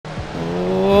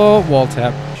Oh, wall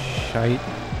tap. Shite.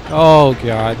 Oh,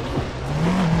 God.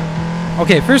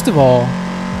 Okay, first of all,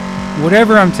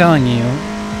 whatever I'm telling you,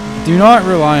 do not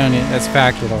rely on it as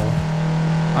fact at all.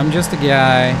 I'm just a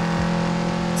guy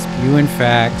spewing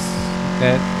facts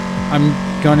that I'm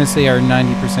gonna say are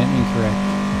 90%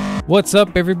 incorrect. What's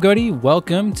up, everybody?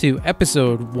 Welcome to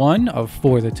episode 1 of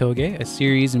For the Touge, a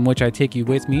series in which I take you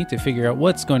with me to figure out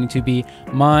what's going to be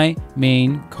my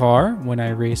main car when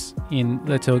I race in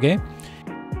the Touge.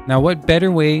 Now, what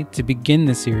better way to begin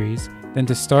the series than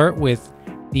to start with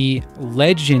the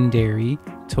legendary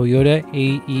Toyota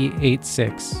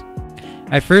AE86.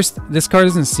 At first, this car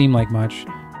doesn't seem like much,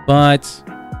 but,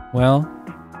 well,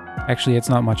 actually it's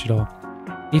not much at all.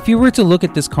 If you were to look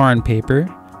at this car on paper,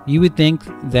 you would think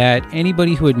that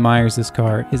anybody who admires this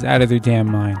car is out of their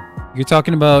damn mind. You're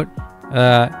talking about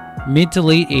mid to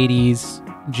late 80s,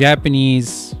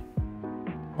 Japanese,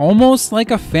 almost like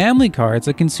a family car. It's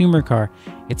a consumer car.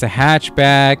 It's a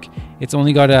hatchback. It's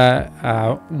only got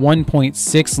a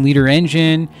 1.6 liter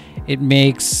engine. It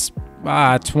makes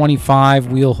 25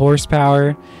 wheel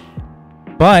horsepower,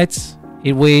 but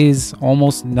it weighs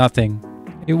almost nothing.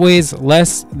 It weighs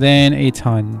less than a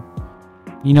ton.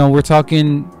 You know, we're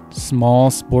talking small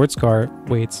sports car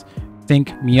weights.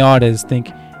 Think Miatas, think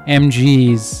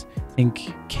MGs,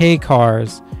 think K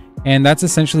cars, and that's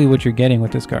essentially what you're getting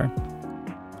with this car.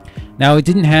 Now, it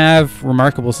didn't have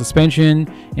remarkable suspension.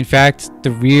 In fact, the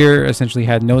rear essentially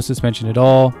had no suspension at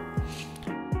all.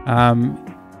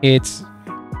 It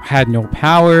had no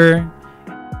power.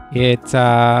 It,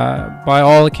 by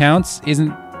all accounts,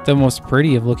 isn't the most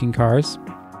pretty of looking cars.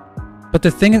 But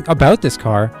the thing about this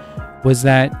car was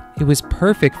that it was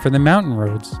perfect for the mountain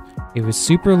roads. It was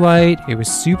super light, it was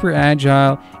super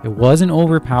agile, it wasn't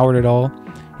overpowered at all.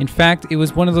 In fact, it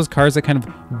was one of those cars that kind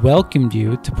of welcomed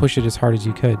you to push it as hard as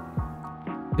you could.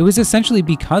 It was essentially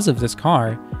because of this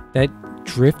car that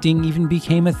drifting even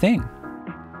became a thing.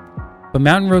 But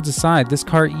mountain roads aside, this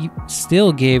car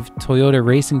still gave Toyota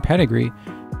racing pedigree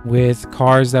with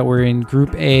cars that were in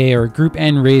Group A or Group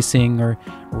N racing or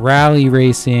rally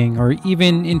racing or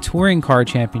even in touring car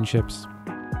championships.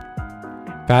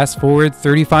 Fast forward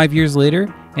 35 years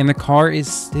later and the car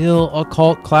is still a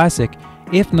cult classic.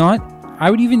 If not, I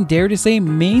would even dare to say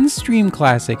mainstream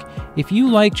classic. If you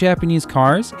like Japanese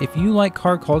cars, if you like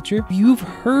car culture, you've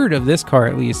heard of this car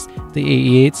at least, the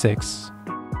AE86.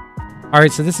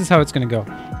 Alright, so this is how it's going to go.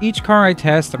 Each car I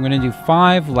test, I'm going to do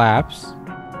 5 laps.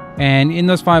 And in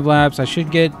those 5 laps, I should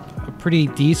get a pretty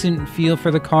decent feel for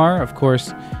the car. Of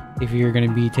course, if you're going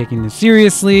to be taking this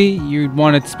seriously, you'd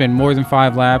want to spend more than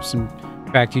 5 laps. In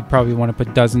fact, you'd probably want to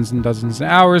put dozens and dozens of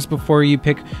hours before you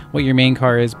pick what your main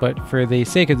car is. But for the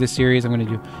sake of this series, I'm going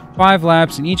to do 5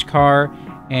 laps in each car.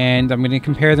 And I'm going to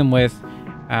compare them with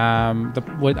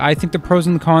what I think the pros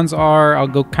and the cons are.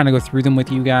 I'll kind of go through them with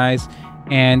you guys.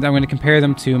 And I'm going to compare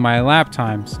them to my lap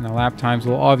times. Now, lap times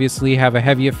will obviously have a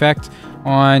heavy effect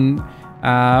on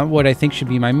what I think should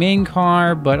be my main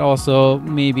car, but also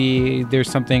maybe there's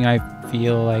something I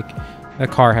feel like the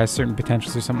car has certain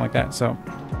potentials or something like that. So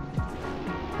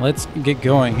let's get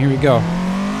going. Here we go.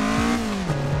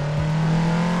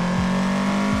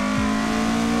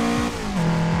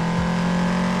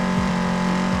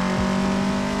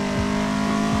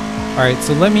 All right,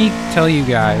 so let me tell you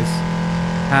guys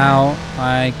how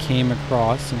I came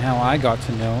across and how I got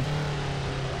to know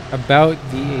about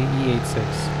the AE86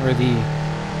 or the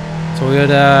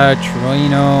Toyota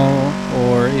Trueno,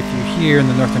 or if you're here in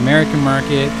the North American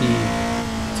market, the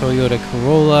Toyota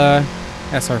Corolla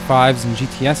SR5s and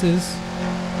GTSs.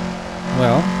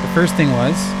 Well, the first thing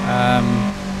was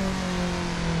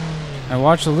I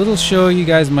watched a little show you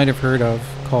guys might have heard of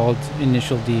called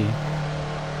Initial D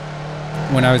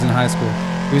when I was in high school.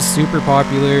 It was super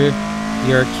popular.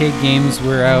 The arcade games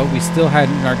were out. We still had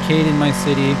an arcade in my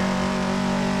city,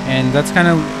 and that's kind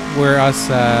of where us,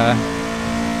 us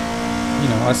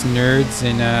nerds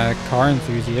and car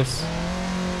enthusiasts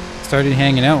started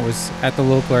hanging out. Was at the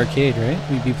local arcade, right?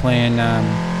 We'd be playing what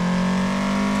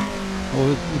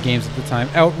were the games at the time?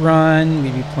 Outrun.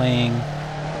 We'd be playing.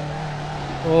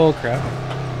 Oh crap!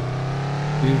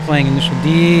 We'd be playing Initial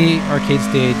D. Arcade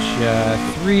Stage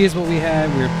 3 is what we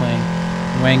had. We were playing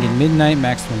Wangan Midnight,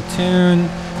 Max Twin Tune,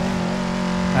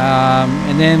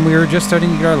 and then we were just starting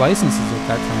to get our licenses at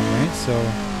that time, right? So,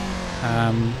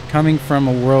 coming from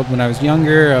a world when I was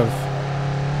younger of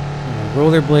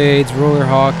rollerblades, roller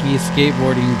hockey,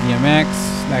 skateboarding, BMX,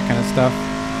 that kind of stuff,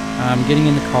 getting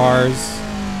into cars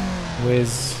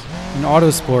in auto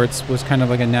sports was kind of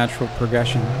like a natural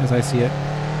progression as I see it.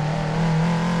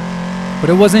 But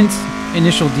it wasn't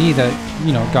Initial D that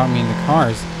got me into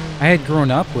cars. I had grown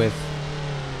up with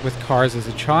with cars as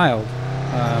a child.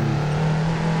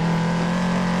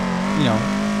 You know,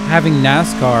 having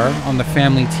NASCAR on the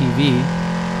family TV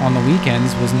on the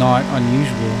weekends was not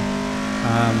unusual.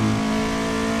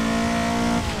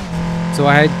 So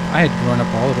I had grown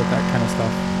up all about that kind of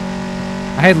stuff.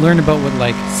 I had learned about what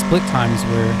like split times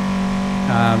were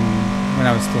when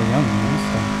I was still young, you know,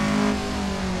 so.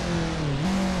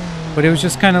 But it was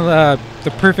just kind of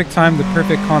the perfect time, the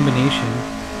perfect combination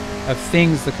of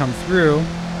things to come through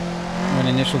when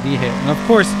Initial D hit. And of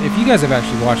course, if you guys have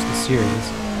actually watched the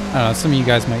series, I don't know, some of you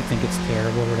guys might think it's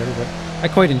terrible or whatever, but I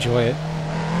quite enjoy it.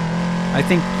 I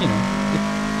think, you know,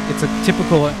 it's a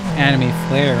typical anime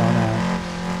flair on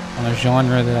a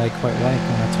genre that I quite like,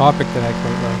 on a topic that I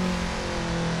quite like.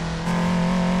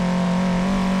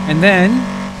 And then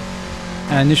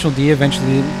Initial D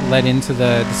eventually led into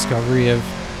the discovery of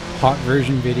hot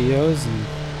version videos and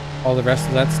all the rest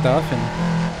of that stuff. And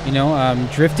you know,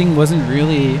 drifting wasn't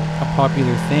really a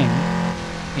popular thing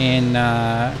in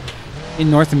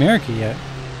North America yet.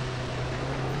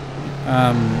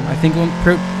 I think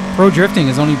pro drifting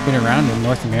has only been around in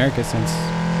North America since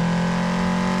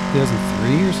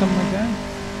 2003 or something like that,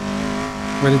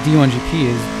 where the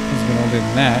D1GP has been older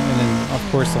than that, and then of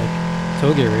course like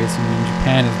Touge racing in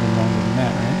Japan has been longer than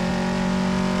that, right?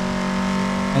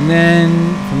 And then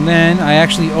from then I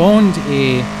actually owned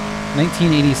a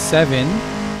 1987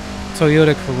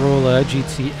 Toyota Corolla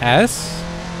GTS,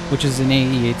 which is an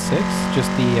AE86, just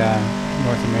the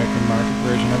North American market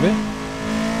version of it.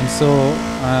 And so,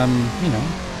 you know,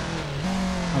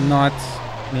 I'm not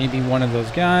maybe one of those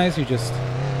guys who just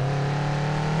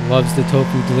loves the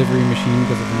tofu delivery machine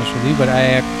because of Initial D, but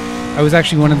I was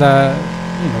actually one of the,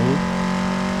 you know,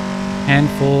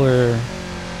 handful or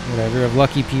whatever of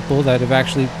lucky people that have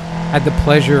actually had the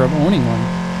pleasure of owning one.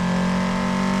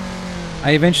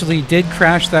 I eventually did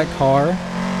crash that car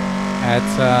at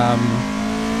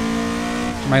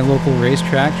my local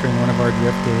racetrack during one of our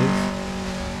drift days,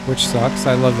 which sucks.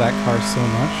 I love that car so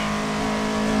much,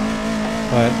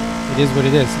 but it is what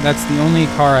it is. That's the only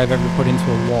car I've ever put into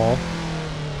a wall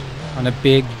on a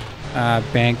big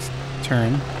banked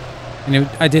turn, and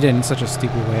I did it in such a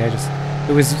stupid way.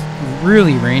 It was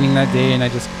really raining that day, and I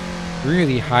just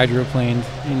really hydroplaned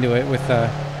into it with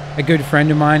a good friend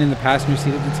of mine in the passenger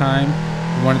seat at the time.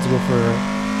 We wanted to go for a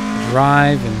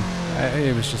drive, and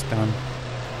it was just dumb.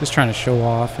 Just trying to show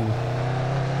off, and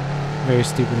very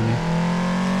stupid of me.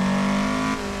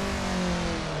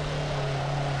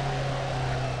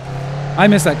 I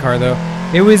miss that car though.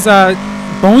 It was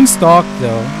bone stock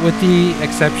though, with the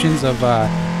exceptions of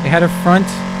it had a front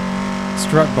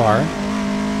strut bar,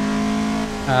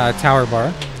 tower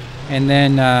bar, and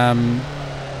then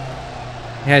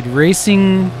it had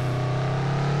racing,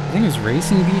 I think it was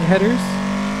racing beat headers,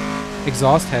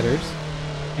 exhaust headers,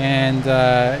 and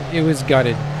it was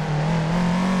gutted,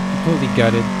 completely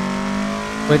gutted.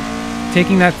 But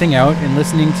taking that thing out and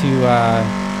listening to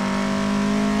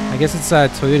I guess it's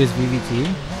Toyota's VVT.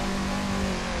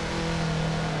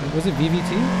 Was it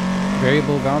VVT?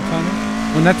 Variable valve timer?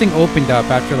 When that thing opened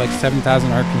up after like 7,000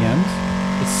 RPMs,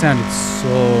 it sounded so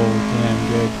damn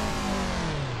good.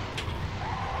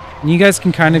 And you guys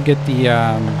can kind of get the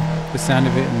sound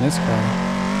of it in this car.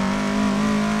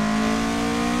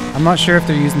 I'm not sure if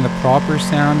they're using the proper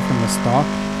sound from the stock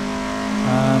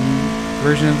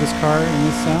version of this car in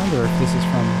this sound, or if this is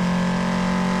from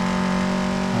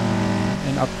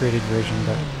an upgraded version,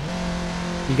 but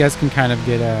you guys can kind of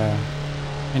get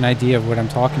an idea of what I'm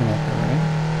talking about there, right?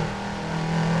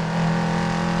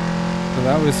 So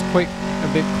that was quite a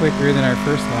bit quicker than our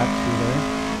first lap through there.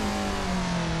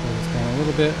 So it was going a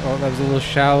little bit, oh, that was a little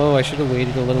shallow. I should have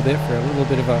waited a little bit for a little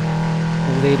bit of a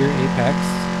later apex.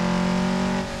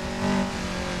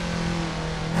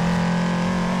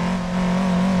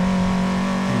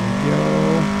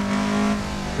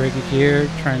 Break it here,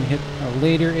 try and hit a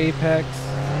later apex.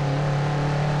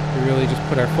 We really just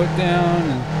put our foot down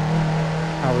and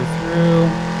power through.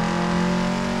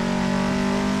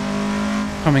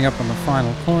 Coming up on the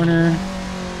final corner.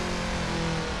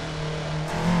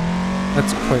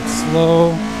 That's quite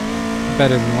slow.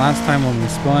 Better than last time when we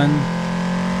spun.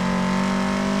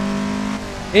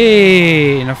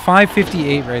 Hey, and a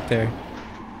 558 right there.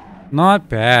 Not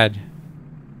bad.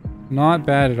 Not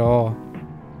bad at all.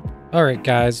 Alright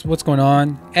guys, what's going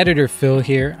on? Editor Phil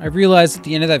here. I realized at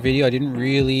the end of that video I didn't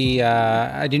really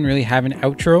have an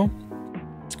outro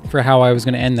for how I was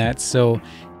going to end that. So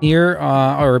here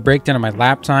are a breakdown of my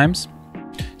lap times.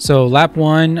 So lap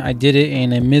 1, I did it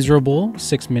in a miserable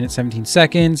 6 minutes 17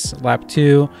 seconds. Lap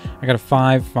 2, I got a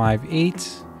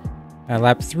 5.58.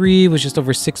 Lap 3 was just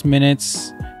over 6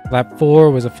 minutes, Lap 4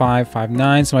 was a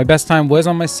 5:59. So my best time was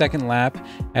on my second lap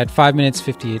at 5 minutes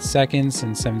 58 seconds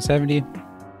and 770.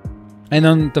 And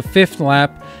on the 5th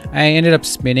lap, I ended up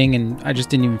spinning and I just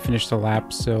didn't even finish the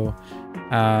lap. So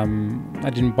I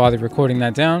didn't bother recording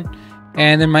that down.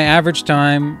 And then my average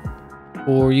time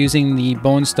for using the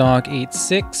bone stock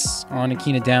 86 on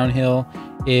Akina Downhill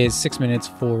is 6 minutes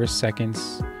 4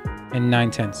 seconds and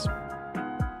 9/10.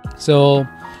 So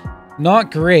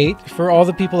not great for all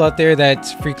the people out there that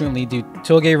frequently do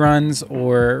Touge runs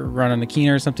or run on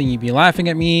Akina or something. You'd be laughing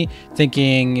at me,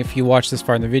 thinking if you watch this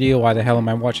far in the video, why the hell am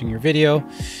I watching your video?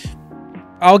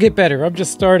 I'll get better. I'm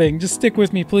just starting. Just stick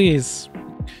with me, please.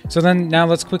 So then now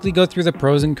let's quickly go through the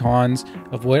pros and cons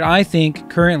of what I think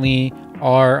currently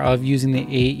are of using the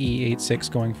AE86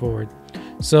 going forward.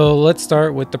 So let's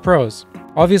start with the pros.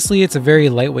 Obviously, it's a very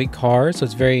lightweight car, so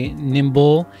it's very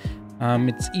nimble.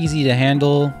 It's easy to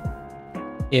handle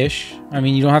ish. I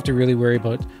mean, you don't have to really worry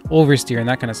about oversteer and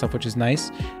that kind of stuff, which is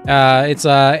nice. It's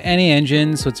a NA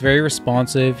engine, so it's very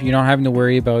responsive. You're not having to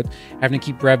worry about having to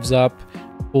keep revs up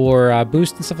or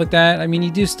boost and stuff like that. I mean,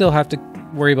 you do still have to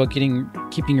worry about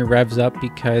keeping your revs up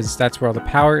because that's where all the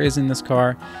power is in this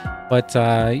car. But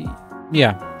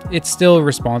yeah, it's still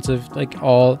responsive like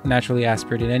all naturally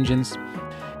aspirated engines.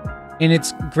 And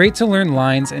it's great to learn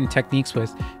lines and techniques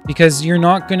with because you're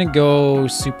not going to go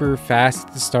super fast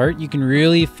at the start. You can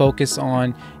really focus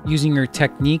on using your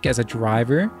technique as a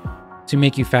driver to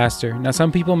make you faster. Now,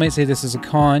 some people might say this is a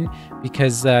con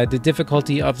because the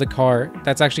difficulty of the car,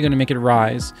 that's actually going to make it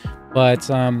rise. But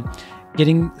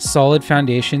getting solid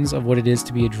foundations of what it is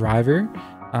to be a driver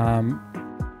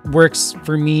works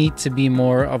for me to be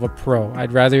more of a pro.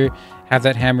 I'd rather have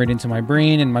that hammered into my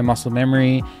brain and my muscle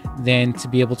memory than to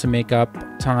be able to make up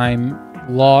time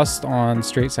lost on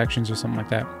straight sections or something like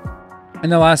that.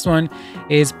 And the last one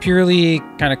is purely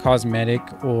kind of cosmetic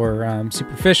or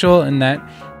superficial in that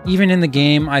even in the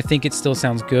game, I think it still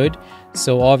sounds good.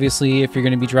 So obviously, if you're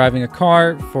going to be driving a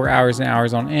car for hours and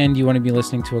hours on end, you want to be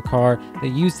listening to a car that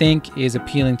you think is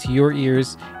appealing to your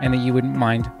ears and that you wouldn't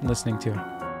mind listening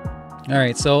to. All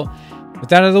right, so with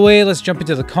that out of the way, let's jump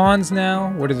into the cons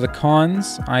now. What are the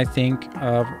cons, I think,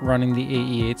 of running the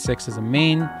AE86 as a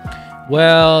main?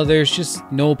 Well, there's just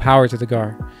no power to the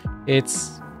car.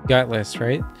 It's gutless,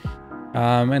 right?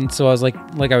 And so I was like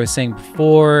I was saying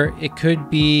before, it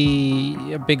could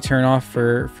be a big turnoff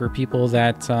for people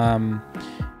that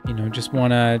you know, just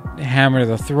want to hammer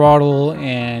the throttle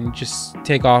and just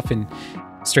take off in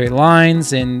straight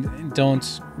lines and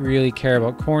don't really care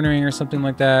about cornering or something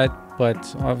like that.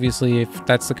 But obviously, if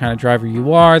that's the kind of driver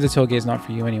you are, the Touge is not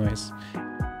for you anyways.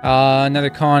 Another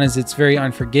con is it's very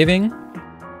unforgiving.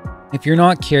 If you're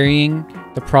not carrying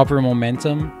the proper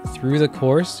momentum through the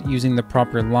course, using the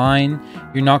proper line,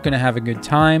 you're not going to have a good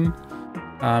time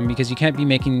because you can't be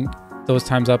making those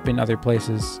times up in other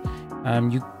places.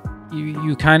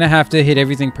 You kind of have to hit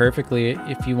everything perfectly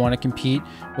if you want to compete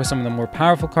with some of the more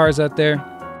powerful cars out there.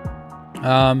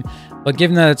 But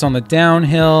given that it's on the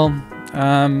downhill,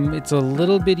 it's a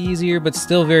little bit easier, but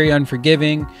still very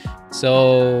unforgiving.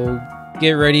 So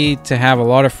get ready to have a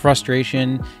lot of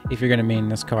frustration if you're going to main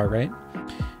this car, right?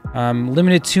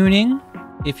 Limited tuning.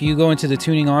 If you go into the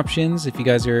tuning options, if you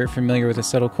guys are familiar with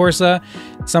Assetto Corsa,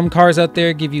 some cars out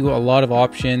there give you a lot of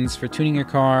options for tuning your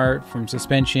car, from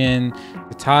suspension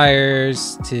to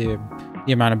tires to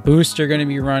the amount of boost you're going to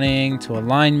be running to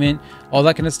alignment, all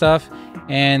that kind of stuff.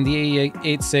 And the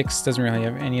AE86 doesn't really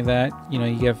have any of that. You know,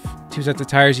 you have 2 sets of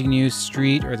tires you can use,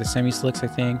 street or the semi-slicks, I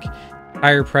think,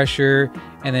 tire pressure,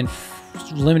 and then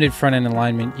limited front end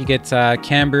alignment. You get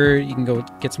camber, you can go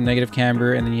get some negative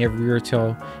camber, and then you have rear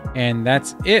toe, and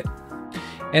that's it.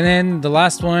 And then the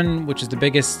last one, which is the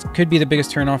biggest, could be the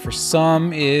biggest turn off for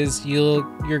some, is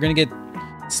you're gonna get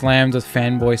slammed with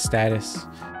fanboy status.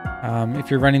 If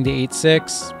you're running the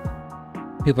 86,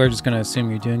 people are just gonna assume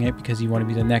you're doing it because you want to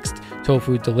be the next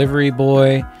tofu delivery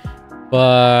boy.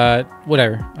 But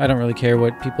whatever, I don't really care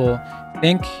what people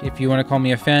think. If you want to call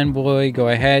me a fanboy, go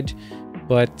ahead.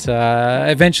 But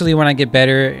eventually when I get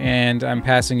better and I'm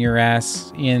passing your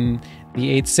ass in the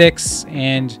 86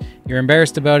 and you're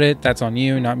embarrassed about it, that's on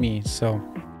you, not me. So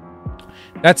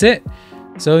that's it.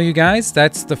 So you guys,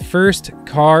 that's the first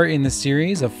car in the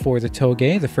series for the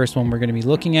Touge, the first one we're going to be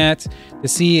looking at to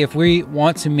see if we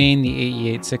want to main the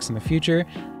AE86 in the future.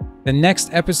 The next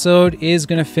episode is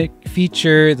going to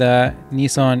feature the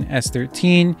Nissan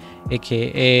S13,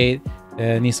 aka the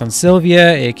Nissan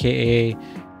Silvia, aka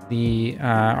the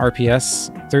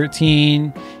RPS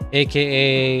 13,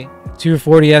 aka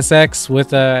 240SX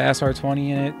with a SR20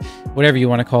 in it, whatever you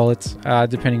want to call it,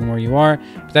 depending on where you are.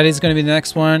 But that is going to be the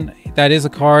next one. That is a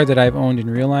car that I've owned in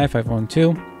real life. I've owned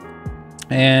 2.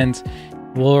 and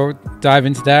we'll dive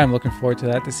into that. I'm looking forward to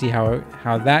that, to see how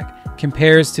that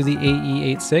compares to the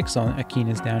AE86 on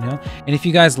Akina's Downhill. And if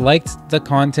you guys liked the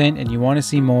content and you want to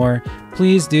see more,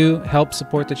 please do help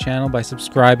support the channel by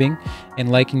subscribing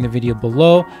and liking the video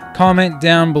below. Comment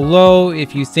down below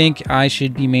if you think I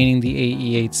should be maining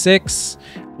the AE86,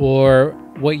 or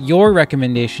what your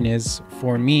recommendation is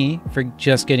for me for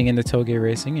just getting into Touge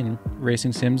racing and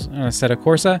racing sims on Assetto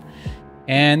Corsa.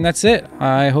 And that's it.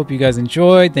 I hope you guys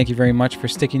enjoyed. Thank you very much for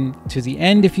sticking to the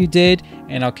end if you did.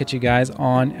 And I'll catch you guys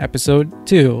on episode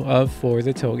 2 of For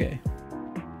the Touge.